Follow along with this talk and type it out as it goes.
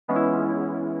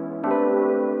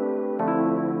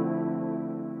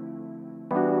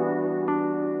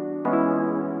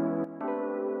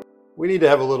We need to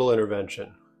have a little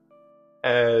intervention,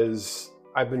 as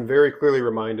I've been very clearly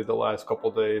reminded the last couple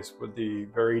of days with the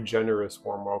very generous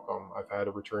warm welcome I've had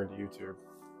to return to YouTube,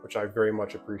 which I very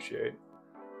much appreciate.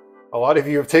 A lot of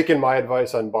you have taken my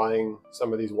advice on buying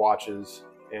some of these watches,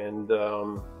 and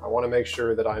I want to make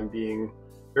sure that I'm being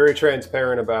very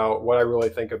transparent about what I really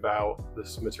think about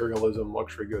this materialism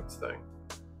luxury goods thing.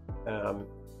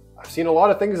 I've seen a lot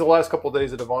of things the last couple of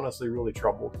days that have honestly really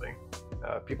troubled me.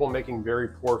 People making very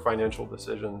poor financial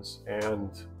decisions, and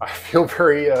I feel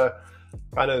very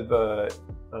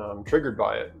triggered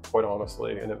by it, quite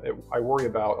honestly. And I worry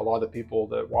about a lot of the people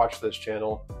that watch this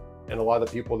channel and a lot of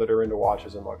the people that are into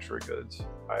watches and luxury goods.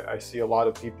 I see a lot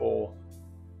of people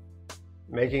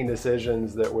making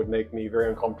decisions that would make me very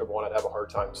uncomfortable, and I'd have a hard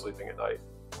time sleeping at night,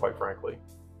 quite frankly.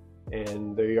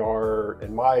 And they are,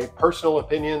 in my personal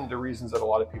opinion, the reasons that a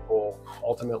lot of people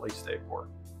ultimately stay poor.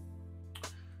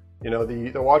 You know,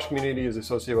 the watch community is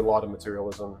associated with a lot of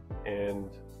materialism,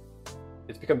 and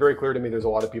it's become very clear to me there's a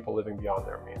lot of people living beyond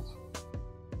their means.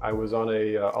 I was on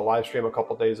a live stream a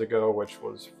couple days ago, which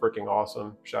was freaking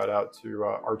awesome. Shout out to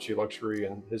Archie Luxury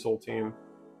and his whole team.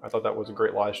 I thought that was a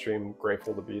great live stream,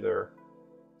 grateful to be there.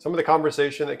 Some of the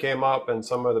conversation that came up and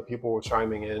some of the people were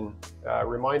chiming in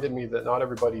reminded me that not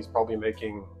everybody's probably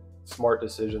making smart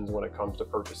decisions when it comes to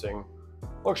purchasing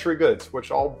luxury goods,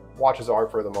 which all watches are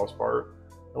for the most part.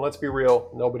 And let's be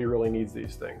real, nobody really needs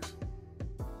these things.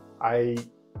 I,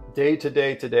 day to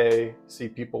day, see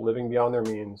people living beyond their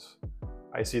means.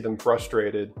 I see them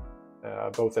frustrated,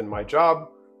 both in my job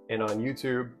and on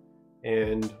YouTube,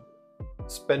 and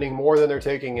spending more than they're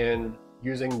taking in,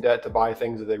 using debt to buy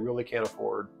things that they really can't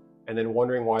afford, and then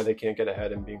wondering why they can't get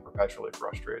ahead and being perpetually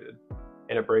frustrated.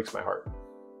 And it breaks my heart.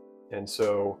 And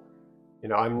so, you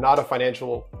know, I'm not a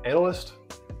financial analyst.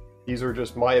 These are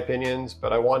just my opinions,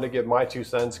 but I wanted to give my 2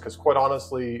 cents because, quite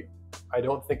honestly, I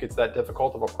don't think it's that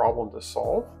difficult of a problem to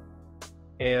solve.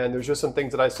 And there's just some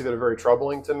things that I see that are very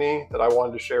troubling to me that I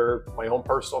wanted to share my own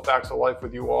personal facts of life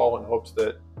with you all in hopes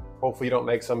that hopefully you don't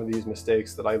make some of these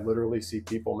mistakes that I literally see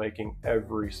people making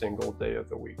every single day of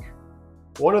the week.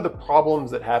 One of the problems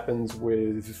that happens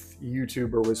with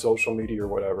YouTube or with social media or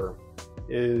whatever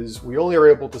is we only are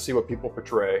able to see what people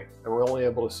portray, and we're only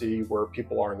able to see where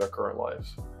people are in their current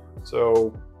lives.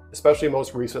 So, especially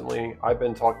most recently, I've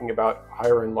been talking about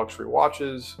higher end luxury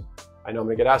watches. I know I'm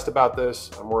gonna get asked about this.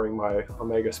 I'm wearing my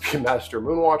Yacht-Master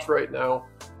moon watch right now.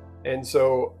 And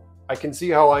so I can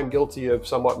see how I'm guilty of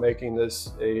somewhat making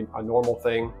this a normal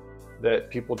thing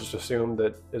that people just assume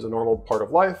that is a normal part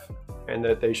of life and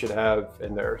that they should have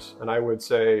in theirs. And I would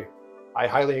say I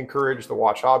highly encourage the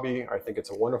watch hobby. I think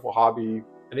it's a wonderful hobby.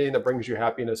 Anything that brings you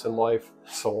happiness in life,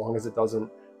 so long as it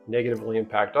doesn't negatively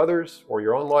impact others or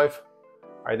your own life,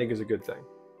 I think is a good thing.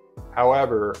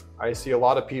 However, I see a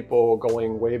lot of people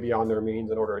going way beyond their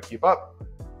means in order to keep up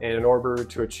and in order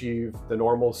to achieve the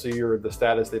normalcy or the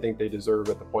status they think they deserve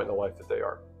at the point in the life that they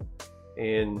are.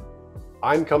 And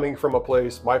I'm coming from a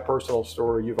place, my personal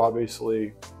story, you've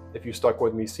obviously, if you stuck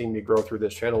with me, seen me grow through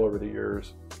this channel over the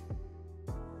years.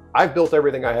 I've built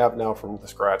everything I have now from the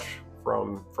scratch,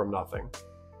 from nothing.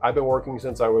 I've been working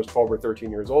since I was 12 or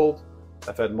 13 years old.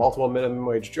 I've had multiple minimum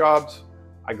wage jobs.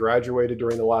 I graduated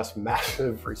during the last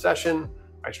massive recession.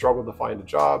 I struggled to find a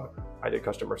job. I did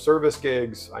customer service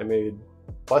gigs. I made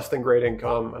less than great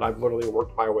income, and I've literally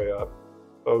worked my way up,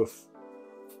 both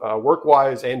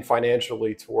work-wise and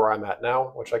financially, to where I'm at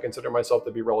now, which I consider myself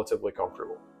to be relatively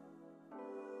comfortable.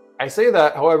 I say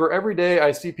that, however, every day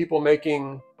I see people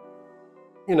making,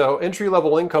 you know,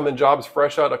 entry-level income in jobs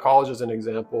fresh out of college, as an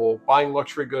example, buying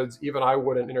luxury goods even I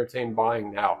wouldn't entertain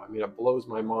buying now. I mean, it blows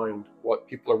my mind what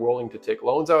people are willing to take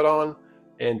loans out on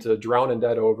and to drown in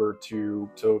debt over to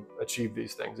achieve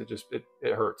these things.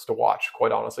 It hurts to watch,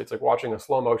 quite honestly. It's like watching a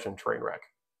slow motion train wreck.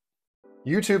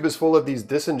 YouTube is full of these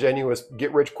disingenuous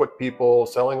get-rich-quick people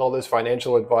selling all this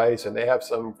financial advice, and they have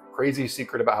some crazy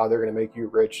secret about how they're going to make you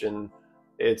rich, and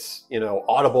it's, you know,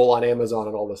 Audible on Amazon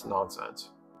and all this nonsense.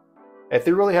 If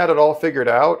they really had it all figured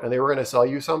out and they were going to sell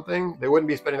you something, they wouldn't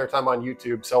be spending their time on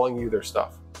YouTube selling you their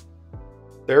stuff.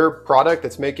 Their product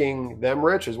that's making them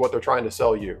rich is what they're trying to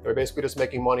sell you. They're basically just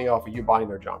making money off of you buying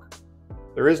their junk.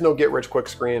 There is no get-rich-quick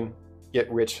scheme.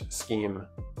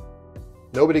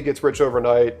 Nobody gets rich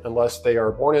overnight unless they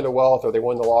are born into wealth or they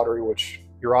win the lottery, which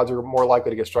your odds are more likely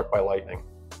to get struck by lightning.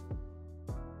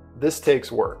 This takes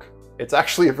work. It's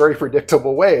actually a very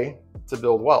predictable way to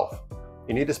build wealth.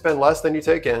 You need to spend less than you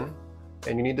take in,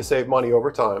 and you need to save money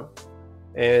over time.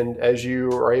 And as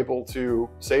you are able to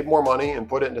save more money and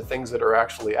put it into things that are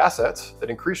actually assets that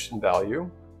increase in value,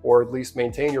 or at least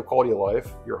maintain your quality of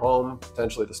life, your home,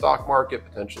 potentially the stock market,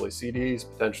 potentially CDs,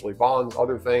 potentially bonds,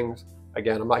 other things.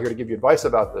 Again, I'm not here to give you advice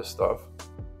about this stuff.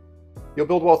 You'll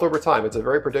build wealth over time. It's a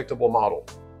very predictable model.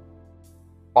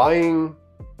 Buying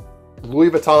Louis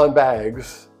Vuitton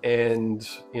bags and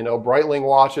Breitling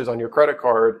watches on your credit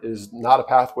card is not a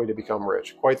pathway to become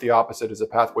rich. Quite the opposite, is a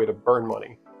pathway to burn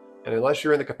money. And unless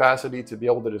you're in the capacity to be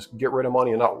able to just get rid of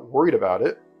money and not worried about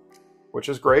it, which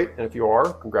is great, and if you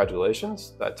are,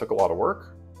 congratulations, that took a lot of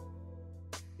work,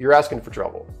 you're asking for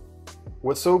trouble.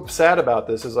 What's so sad about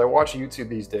this is I watch YouTube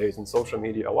these days and social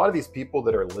media. A lot of these people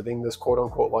that are living this quote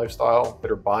unquote lifestyle, that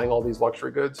are buying all these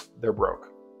luxury goods, they're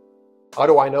broke. How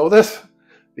do I know this?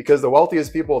 Because the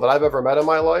wealthiest people that I've ever met in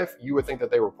my life, you would think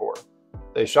that they were poor.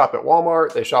 They shop at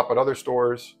Walmart, they shop at other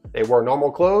stores, they wear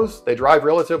normal clothes, they drive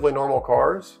relatively normal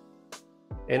cars.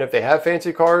 And if they have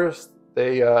fancy cars,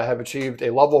 they have achieved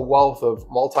a level of wealth of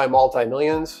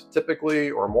multi-millions, typically,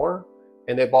 or more.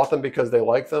 And they bought them because they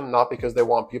like them, not because they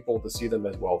want people to see them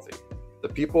as wealthy. The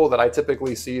people that I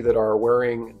typically see that are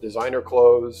wearing designer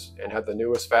clothes and have the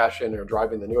newest fashion or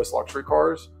driving the newest luxury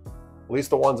cars, at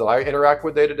least the ones that I interact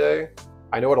with day to day,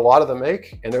 I know what a lot of them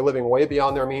make, and they're living way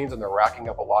beyond their means, and they're racking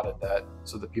up a lot of debt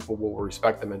so that people will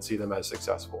respect them and see them as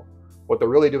successful. What they're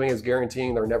really doing is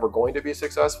guaranteeing they're never going to be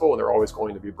successful and they're always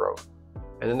going to be broke.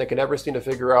 And then they can never seem to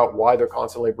figure out why they're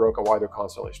constantly broke and why they're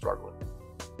constantly struggling.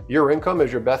 Your income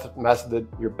is your best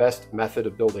method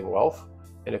of building wealth.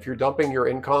 And if you're dumping your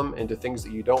income into things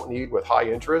that you don't need with high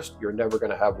interest, you're never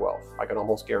going to have wealth. I can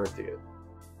almost guarantee it.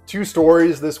 2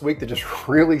 stories this week that just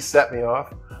really set me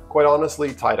off. Quite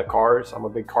honestly, tied to cars. I'm a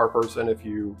big car person if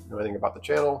you know anything about the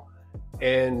channel.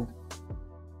 And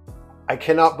I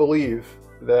cannot believe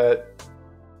that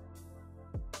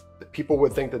people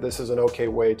would think that this is an okay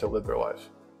way to live their lives.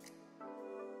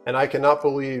 And I cannot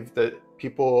believe that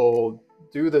people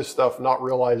do this stuff not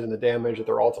realizing the damage that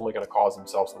they're ultimately going to cause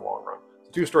themselves in the long run.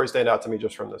 So 2 stories stand out to me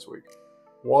just from this week.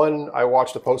 One, I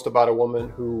watched a post about a woman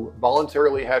who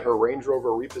voluntarily had her Range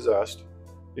Rover repossessed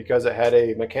because it had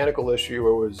a mechanical issue.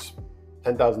 It was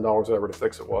 $10,000, whatever to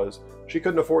fix it was. She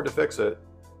couldn't afford to fix it.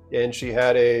 And she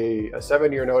had a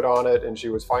 7-year note on it, and she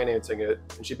was financing it.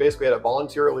 And she basically had it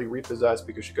voluntarily repossessed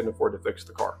because she couldn't afford to fix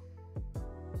the car.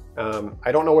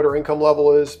 I don't know what her income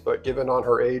level is, but given on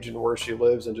her age and where she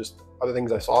lives and just other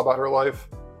things I saw about her life,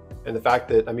 and the fact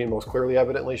that, most clearly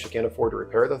evidently she can't afford to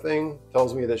repair the thing,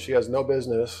 tells me that she has no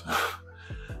business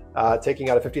taking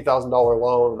out a $50,000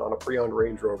 loan on a pre-owned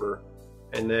Range Rover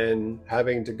and then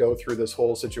having to go through this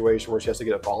whole situation where she has to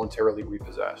get it voluntarily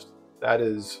repossessed. That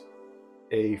is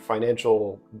a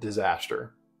financial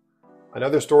disaster.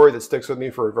 Another story that sticks with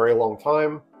me for a very long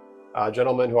time, a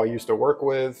gentleman who I used to work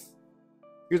with,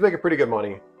 he was making pretty good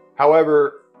money.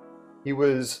 However, he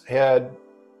had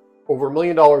over $1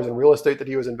 million in real estate that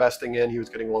he was investing in, he was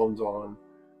getting loans on.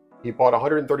 He bought a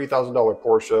 $130,000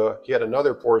 Porsche, he had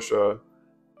another Porsche,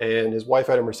 and his wife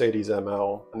had a Mercedes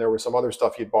ML, and there was some other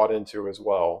stuff he'd bought into as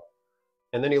well.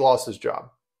 And then he lost his job.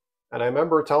 And I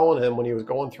remember telling him when he was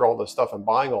going through all this stuff and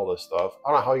buying all this stuff,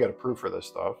 I don't know how you got approved for this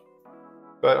stuff,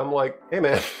 but I'm like, hey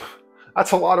man,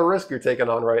 that's a lot of risk you're taking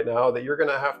on right now that you're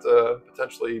gonna have to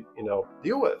potentially,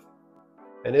 deal with.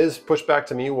 And his pushback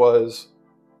to me was,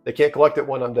 they can't collect it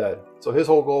when I'm dead. So his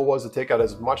whole goal was to take out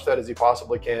as much debt as he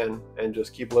possibly can and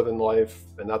just keep living life,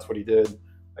 and that's what he did.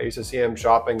 I used to see him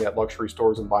shopping at luxury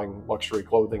stores and buying luxury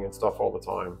clothing and stuff all the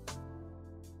time.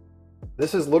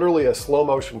 This is literally a slow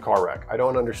motion car wreck. I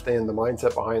don't understand the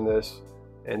mindset behind this.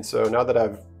 And so now that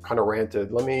I've kind of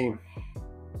ranted, let me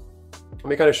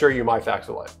kind of show you my facts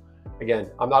of life.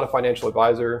 Again, I'm not a financial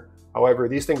advisor. However,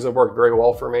 these things have worked very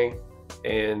well for me.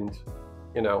 And,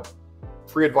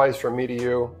 free advice from me to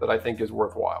you that I think is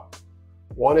worthwhile.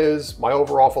 One is my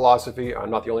overall philosophy, I'm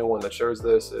not the only one that shares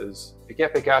this, is if you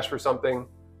can't pay cash for something,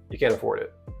 you can't afford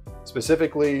it.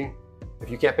 Specifically, if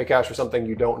you can't pay cash for something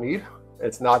you don't need,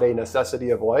 it's not a necessity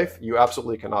of life, you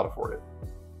absolutely cannot afford it.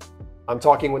 I'm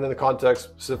talking within the context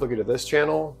specifically to this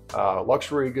channel,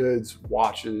 luxury goods,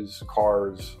 watches,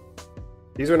 cars.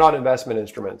 These are not investment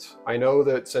instruments. I know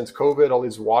that since COVID, all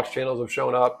these watch channels have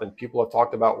shown up and people have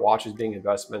talked about watches being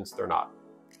investments. They're not.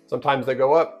 Sometimes they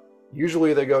go up,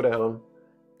 usually they go down,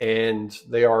 and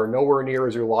they are nowhere near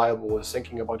as reliable as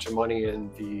sinking a bunch of money in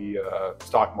the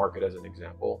stock market, as an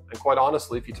example. And quite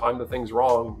honestly, if you time the things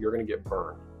wrong, you're gonna get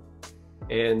burned.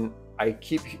 And I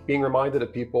keep being reminded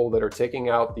of people that are taking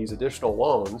out these additional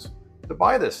loans to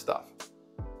buy this stuff.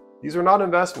 These are not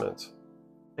investments.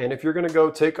 And if you're gonna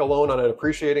go take a loan on an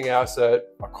appreciating asset,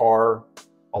 a car,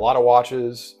 a lot of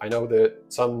watches, I know that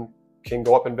some can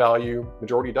go up in value,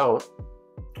 majority don't.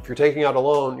 If you're taking out a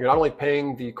loan, you're not only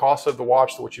paying the cost of the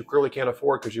watch, which you clearly can't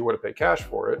afford because you would have paid cash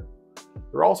for it,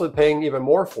 you're also paying even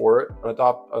more for it on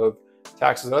top of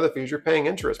taxes and other fees. You're paying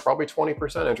interest, probably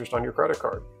 20% interest on your credit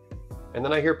card. And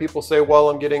then I hear people say, well,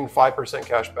 I'm getting 5%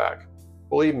 cash back.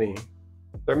 Believe me,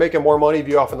 they're making more money of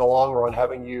you off in the long run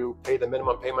having you pay the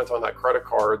minimum payments on that credit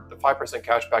card. The 5%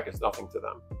 cash back is nothing to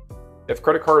them. If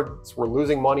credit cards were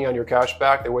losing money on your cash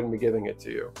back, they wouldn't be giving it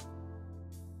to you.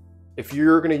 If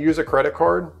you're going to use a credit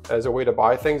card as a way to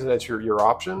buy things and that's your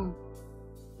option,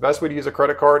 the best way to use a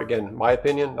credit card, again, my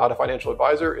opinion, not a financial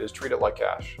advisor, is treat it like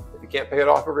cash. If you can't pay it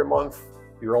off every month,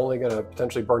 you're only going to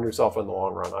potentially burn yourself in the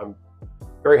long run. I'm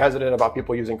very hesitant about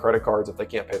people using credit cards if they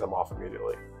can't pay them off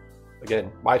immediately.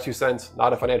 Again, my 2 cents,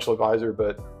 not a financial advisor,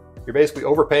 but you're basically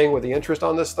overpaying with the interest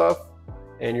on this stuff,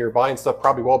 and you're buying stuff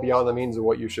probably well beyond the means of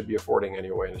what you should be affording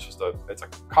anyway. And it's a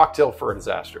cocktail for a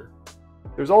disaster.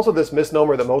 There's also this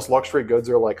misnomer that most luxury goods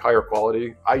are like higher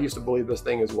quality. I used to believe this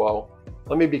thing as well.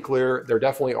 Let me be clear, there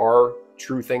definitely are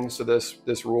true things to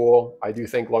this rule. I do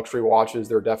think luxury watches,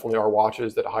 there definitely are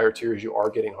watches that higher tiers you are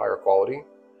getting higher quality.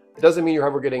 It doesn't mean you're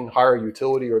ever getting higher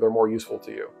utility or they're more useful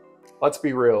to you. Let's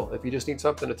be real, if you just need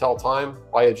something to tell time,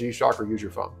 buy a G-Shock or use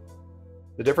your phone.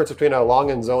 The difference between a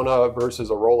Lange & Zona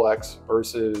versus a Rolex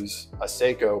versus a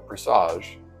Seiko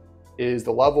Presage is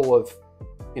the level of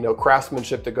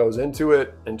craftsmanship that goes into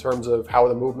it in terms of how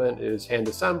the movement is hand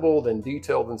assembled and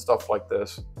detailed and stuff like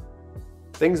this.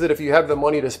 Things that if you have the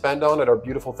money to spend on it are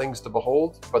beautiful things to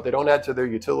behold, but they don't add to their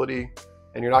utility,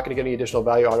 and you're not going to get any additional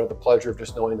value out of the pleasure of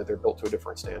just knowing that they're built to a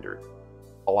different standard.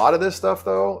 A lot of this stuff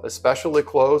though, especially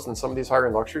clothes and some of these higher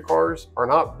end luxury cars, are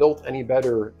not built any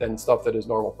better than stuff that is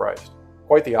normal priced.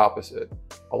 Quite the opposite.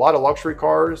 A lot of luxury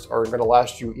cars are going to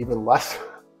last you even less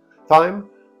time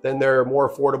than their more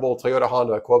affordable Toyota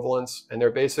Honda equivalents, and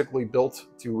they're basically built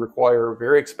to require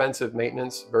very expensive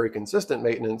maintenance, very consistent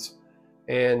maintenance.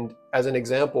 And as an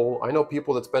example, I know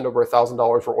people that spend over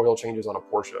 $1,000 for oil changes on a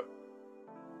Porsche.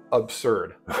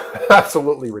 Absurd.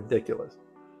 Absolutely ridiculous.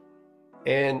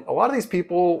 And a lot of these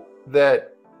people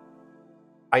that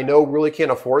I know really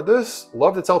can't afford this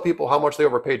love to tell people how much they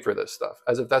overpaid for this stuff,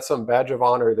 as if that's some badge of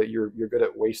honor that you're good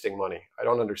at wasting money. I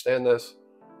don't understand this.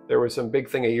 There was some big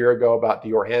thing a year ago about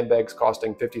Dior handbags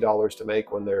costing $50 to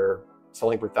make when they're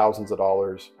selling for thousands of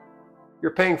dollars.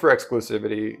 You're paying for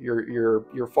exclusivity.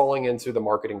 You're falling into the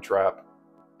marketing trap.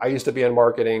 I used to be in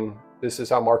marketing. This is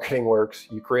how marketing works.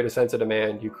 You create a sense of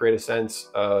demand. You create a sense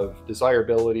of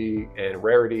desirability and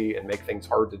rarity and make things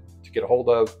hard to get a hold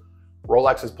of.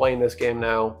 Rolex is playing this game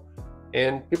now,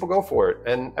 and people go for it.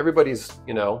 And everybody's,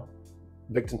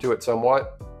 victim to it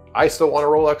somewhat. I still want a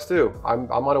Rolex too. I'm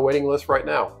on a waiting list right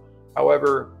now.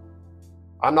 However,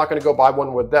 I'm not going to go buy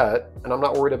one with that, and I'm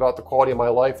not worried about the quality of my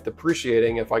life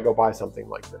depreciating if I go buy something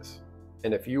like this.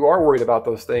 And if you are worried about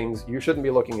those things, you shouldn't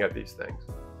be looking at these things.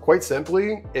 Quite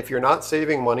simply, if you're not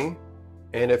saving money,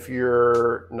 and if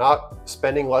you're not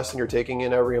spending less than you're taking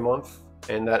in every month,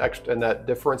 and that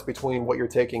difference between what you're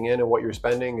taking in and what you're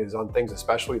spending is on things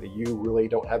especially that you really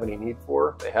don't have any need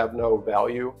for, they have no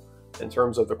value in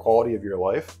terms of the quality of your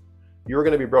life, you're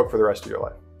going to be broke for the rest of your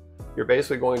life. You're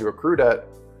basically going to accrue debt,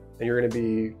 and you're going to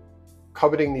be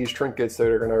coveting these trinkets that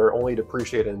are going to only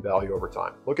depreciate in value over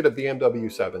time. Look at a BMW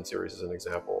 7 Series as an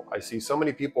example. I see so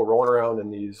many people rolling around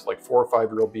in these like 4 or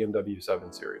 5-year-old BMW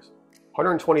 7 Series.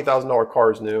 $120,000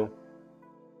 cars new.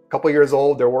 A couple years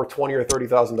old, they're worth $20,000 or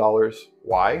 $30,000.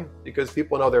 Why? Because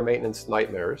people know they're maintenance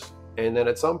nightmares. And then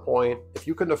at some point, if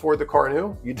you couldn't afford the car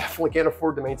new, you definitely can't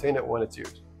afford to maintain it when it's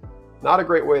used. Not a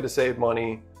great way to save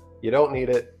money. You don't need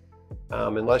it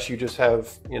unless you just have,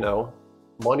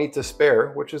 money to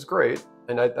spare, which is great.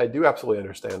 And I do absolutely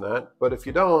understand that. But if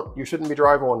you don't, you shouldn't be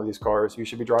driving one of these cars. You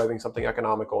should be driving something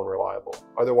economical and reliable.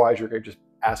 Otherwise, you're just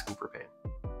asking for pain.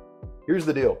 Here's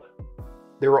the deal.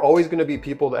 There are always going to be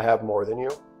people that have more than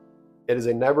you. It is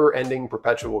a never-ending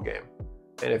perpetual game.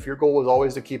 And if your goal is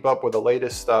always to keep up with the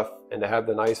latest stuff and to have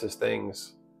the nicest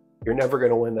things, you're never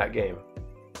going to win that game.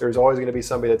 There's always going to be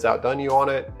somebody that's outdone you on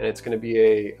it, and it's going to be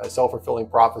a self-fulfilling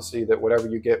prophecy that whatever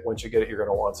you get, once you get it, you're going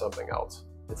to want something else.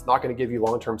 It's not going to give you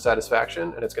long-term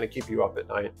satisfaction, and it's going to keep you up at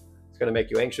night. It's going to make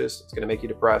you anxious. It's going to make you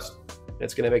depressed. And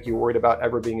it's going to make you worried about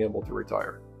ever being able to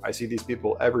retire. I see these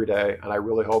people every day, and I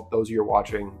really hope those of you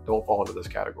watching don't fall into this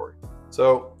category.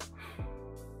 So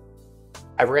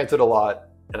I've ranted a lot,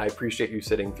 and I appreciate you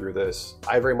sitting through this.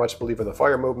 I very much believe in the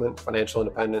FIRE movement, financial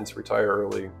independence, retire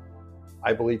early.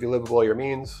 I believe you live below your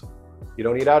means. You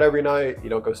don't eat out every night. You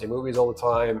don't go see movies all the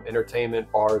time,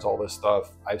 entertainment, bars, all this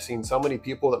stuff. I've seen so many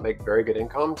people that make very good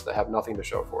incomes that have nothing to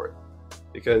show for it,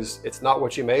 because it's not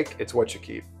what you make, it's what you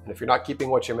keep. And if you're not keeping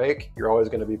what you make, you're always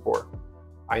going to be poor.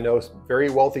 I know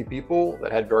very wealthy people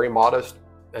that had very modest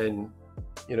and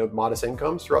modest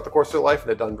incomes throughout the course of their life and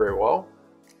they've done very well.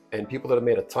 And people that have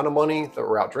made a ton of money, that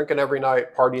were out drinking every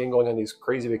night, partying, going on these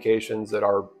crazy vacations, that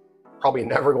are probably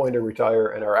never going to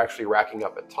retire and are actually racking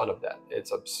up a ton of debt.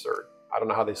 It's absurd. I don't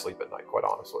know how they sleep at night, quite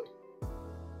honestly.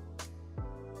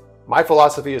 My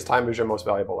philosophy is time is your most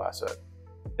valuable asset.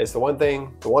 It's the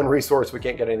one resource we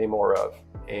can't get any more of.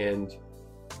 And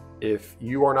if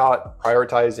you are not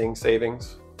prioritizing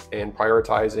savings and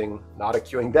prioritizing not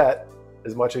accruing debt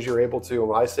as much as you're able to, and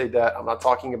when I say debt, I'm not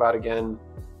talking about, again,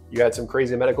 you had some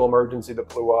crazy medical emergency that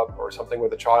blew up or something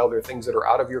with a child or things that are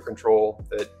out of your control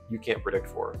that you can't predict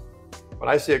for. When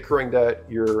I say accruing debt,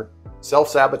 you're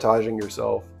self-sabotaging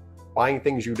yourself, buying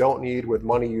things you don't need with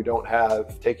money you don't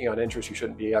have, taking on interest you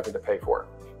shouldn't be having to pay for.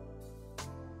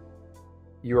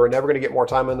 You are never going to get more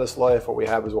time in this life. What we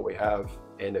have is what we have.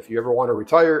 And if you ever want to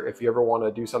retire, if you ever want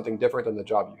to do something different than the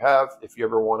job you have, if you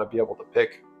ever want to be able to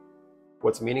pick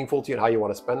what's meaningful to you and how you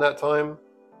want to spend that time,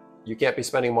 you can't be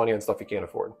spending money on stuff you can't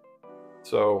afford.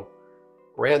 So,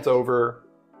 rant over.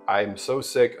 I'm so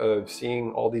sick of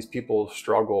seeing all these people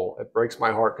struggle. It breaks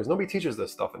my heart because nobody teaches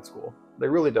this stuff in school. They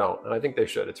really don't. And I think they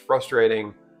should. It's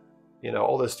frustrating.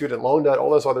 All this student loan debt, all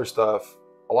this other stuff.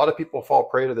 A lot of people fall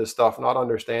prey to this stuff, not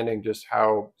understanding just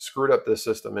how screwed up this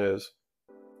system is.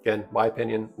 Again, my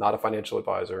opinion, not a financial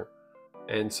advisor.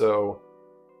 And so,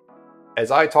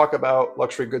 as I talk about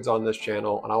luxury goods on this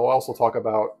channel, and I will also talk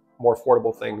about more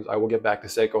affordable things, I will get back to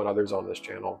Seiko and others on this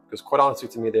channel, because quite honestly,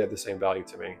 to me, they have the same value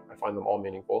to me. I find them all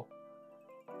meaningful.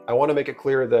 I want to make it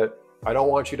clear that I don't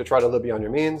want you to try to live beyond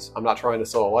your means. I'm not trying to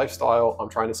sell a lifestyle. I'm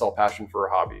trying to sell passion for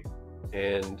a hobby.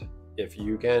 And if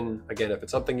you can, again, if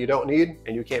it's something you don't need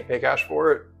and you can't pay cash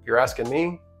for it, you're asking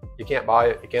me, you can't buy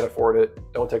it, you can't afford it,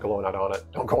 don't take a loan out on it,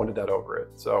 don't go into debt over it.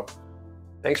 So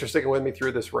thanks for sticking with me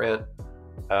through this rant.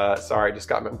 Sorry, I just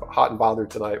got hot and bothered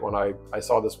tonight when I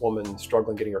saw this woman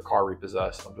struggling getting her car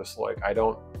repossessed. I'm just like, I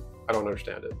don't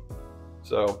understand it.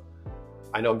 So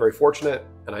I know I'm very fortunate,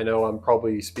 and I know I'm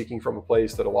probably speaking from a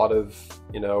place that a lot of,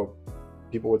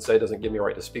 people would say doesn't give me a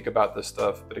right to speak about this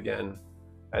stuff. But again,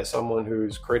 as someone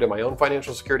who's created my own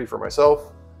financial security for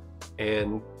myself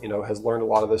and, has learned a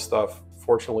lot of this stuff,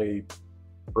 fortunately,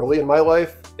 early in my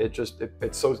life,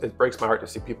 it breaks my heart to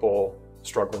see people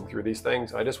struggling through these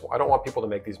things. I don't want people to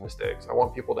make these mistakes. I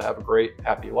want people to have a great,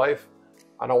 happy life.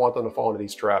 I don't want them to fall into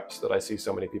these traps that I see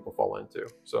so many people fall into.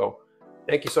 So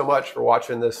thank you so much for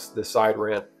watching this side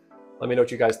rant. Let me know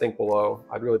what you guys think below.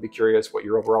 I'd really be curious what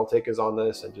your overall take is on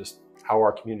this and just how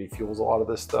our community fuels a lot of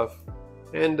this stuff.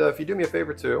 And if you do me a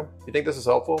favor too, if you think this is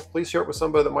helpful, please share it with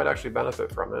somebody that might actually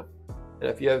benefit from it. And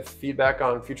if you have feedback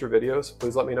on future videos,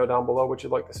 please let me know down below what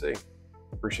you'd like to see.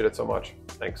 Appreciate it so much.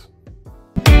 Thanks.